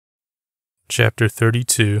Chapter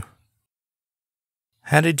 32.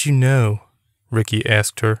 "How did you know?" Ricky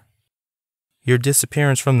asked her. "Your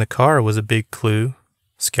disappearance from the car was a big clue,"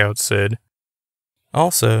 Scout said.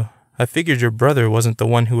 "Also, I figured your brother wasn't the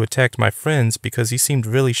one who attacked my friends because he seemed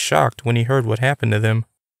really shocked when he heard what happened to them.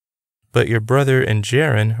 But your brother and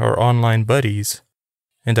Jaren are online buddies,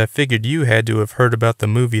 and I figured you had to have heard about the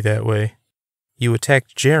movie that way. You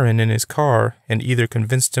attacked Jaren in his car and either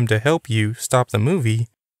convinced him to help you stop the movie,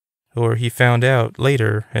 or he found out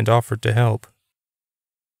later and offered to help."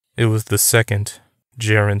 "It was the second,"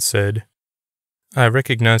 Jaren said. "I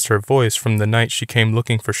recognized her voice from the night she came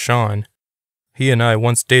looking for Sean. He and I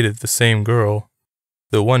once dated the same girl,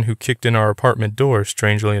 the one who kicked in our apartment door,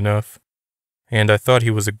 strangely enough. And I thought he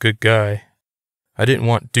was a good guy. I didn't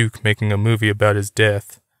want Duke making a movie about his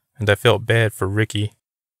death, and I felt bad for Ricky.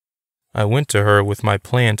 I went to her with my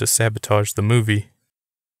plan to sabotage the movie."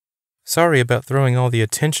 "Sorry about throwing all the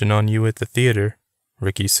attention on you at the theater,"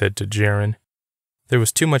 Ricky said to Jaren. "There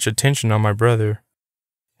was too much attention on my brother.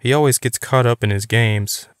 He always gets caught up in his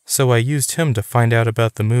games, so I used him to find out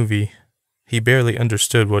about the movie. He barely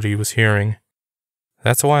understood what he was hearing.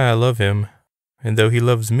 That's why I love him, and though he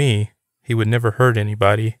loves me, he would never hurt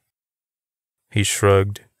anybody." He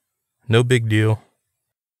shrugged. "No big deal."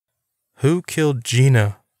 "Who killed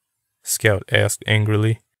Gina?" Scout asked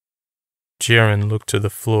angrily. Jaren looked to the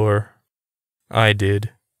floor. "I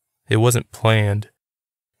did. It wasn't planned.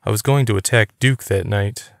 I was going to attack Duke that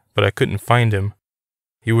night, but I couldn't find him.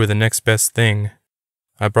 You were the next best thing.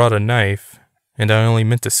 I brought a knife, and I only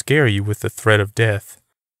meant to scare you with the threat of death.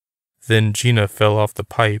 Then Gina fell off the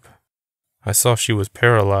pipe. I saw she was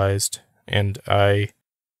paralyzed, and I—"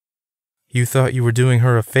 "You thought you were doing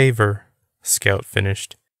her a favor," Scout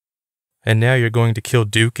finished. "And now you're going to kill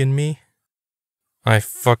Duke and me?" "I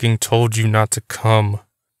fucking told you not to come,"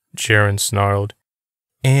 Jaren snarled.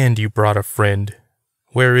 "And you brought a friend.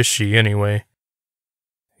 Where is she, anyway?"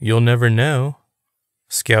 "You'll never know."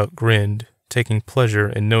 Scout grinned, taking pleasure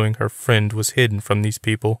in knowing her friend was hidden from these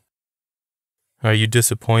people. "Are you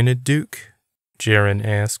disappointed, Duke?" Jaren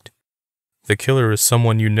asked. "The killer is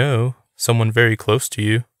someone you know, someone very close to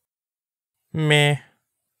you." "Meh."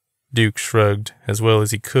 Duke shrugged, as well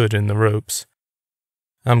as he could in the ropes.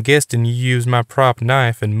 "I'm guessing you used my prop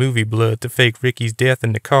knife and movie blood to fake Ricky's death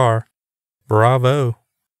in the car. Bravo."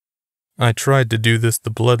 "I tried to do this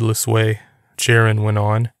the bloodless way," Jaren went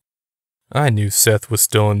on. "I knew Seth was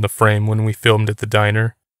still in the frame when we filmed at the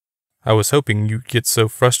diner. I was hoping you'd get so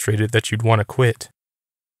frustrated that you'd want to quit."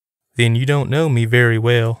 "Then you don't know me very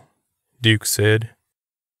well," Duke said.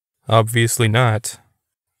 "Obviously not.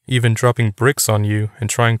 Even dropping bricks on you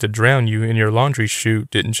and trying to drown you in your laundry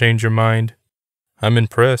chute didn't change your mind. I'm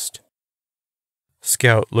impressed."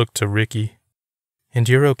 Scout looked to Ricky. "And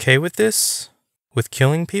you're okay with this? With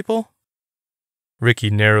killing people?"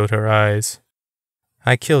 Ricky narrowed her eyes.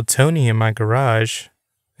 "I killed Tony in my garage,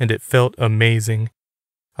 and it felt amazing.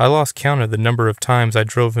 I lost count of the number of times I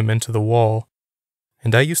drove him into the wall,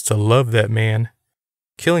 and I used to love that man.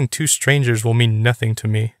 Killing two strangers will mean nothing to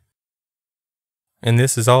me." "And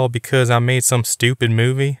this is all because I made some stupid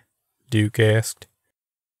movie?" Duke asked.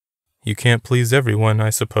 "You can't please everyone, I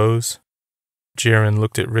suppose." Jaren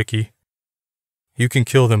looked at Ricky. "You can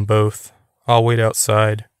kill them both. I'll wait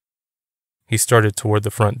outside." He started toward the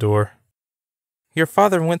front door. "Your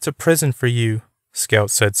father went to prison for you," Scout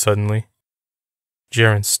said suddenly.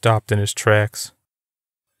 Jaren stopped in his tracks.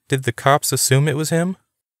 "Did the cops assume it was him?"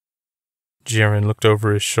 Jaren looked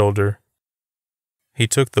over his shoulder. "He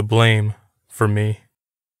took the blame for me."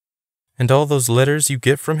 "And all those letters you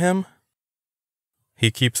get from him?" "He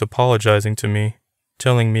keeps apologizing to me,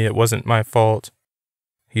 telling me it wasn't my fault.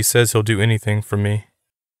 He says he'll do anything for me."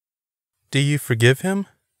 "Do you forgive him?"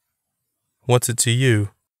 "What's it to you?"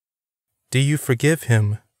 "Do you forgive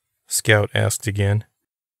him?" Scout asked again.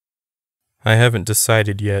 "I haven't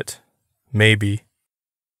decided yet. Maybe."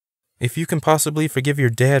 "If you can possibly forgive your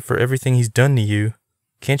dad for everything he's done to you,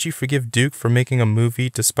 can't you forgive Duke for making a movie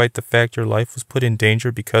despite the fact your life was put in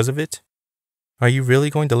danger because of it? Are you really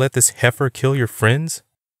going to let this heifer kill your friends?"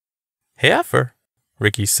 "Heifer?"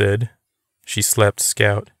 Ricky said. She slapped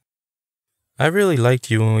Scout. "I really liked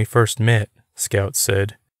you when we first met," Scout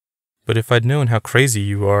said. "But if I'd known how crazy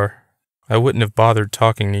you are, I wouldn't have bothered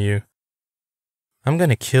talking to you." "I'm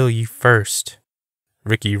gonna kill you first."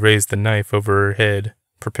 Ricky raised the knife over her head,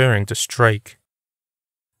 preparing to strike.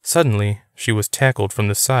 Suddenly, she was tackled from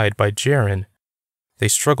the side by Jaren. They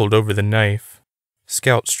struggled over the knife.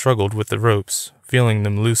 Scout struggled with the ropes, feeling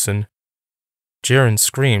them loosen. Jaren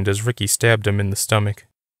screamed as Ricky stabbed him in the stomach.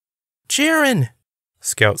 "Jaren!"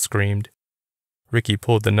 Scout screamed. Ricky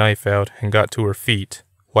pulled the knife out and got to her feet,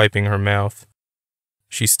 wiping her mouth.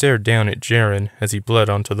 She stared down at Jaren as he bled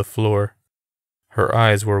onto the floor. Her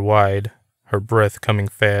eyes were wide, her breath coming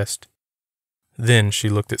fast. Then she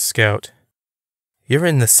looked at Scout. "You're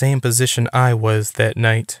in the same position I was that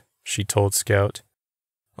night," she told Scout.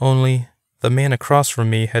 "Only, the man across from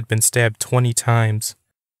me had been stabbed 20 times.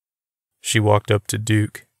 She walked up to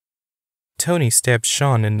Duke. "Tony stabbed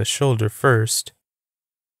Sean in the shoulder first."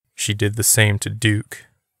 She did the same to Duke.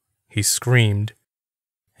 He screamed,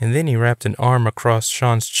 and then he wrapped an arm across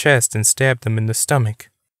Sean's chest and stabbed him in the stomach.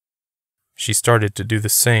 She started to do the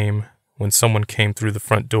same when someone came through the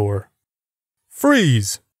front door.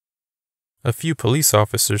 "Freeze!" A few police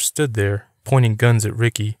officers stood there, pointing guns at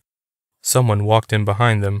Ricky. Someone walked in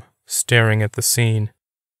behind them, staring at the scene.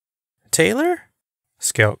 "Taylor?"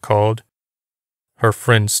 Scout called. Her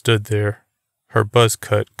friend stood there, her buzz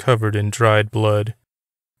cut covered in dried blood.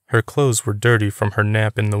 Her clothes were dirty from her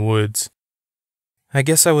nap in the woods. "I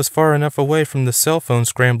guess I was far enough away from the cell phone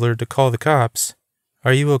scrambler to call the cops.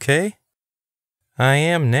 Are you okay?" "I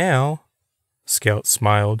am now," Scout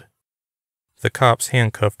smiled. The cops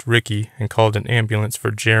handcuffed Ricky and called an ambulance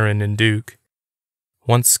for Jaren and Duke.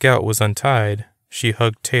 Once Scout was untied, she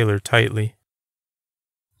hugged Taylor tightly.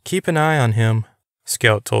 "Keep an eye on him,"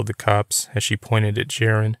 Scout told the cops as she pointed at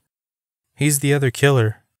Jaren. "He's the other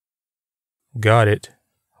killer." "Got it,"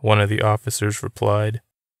 one of the officers replied.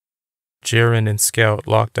 Jaren and Scout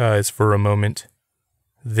locked eyes for a moment.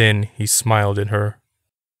 Then he smiled at her.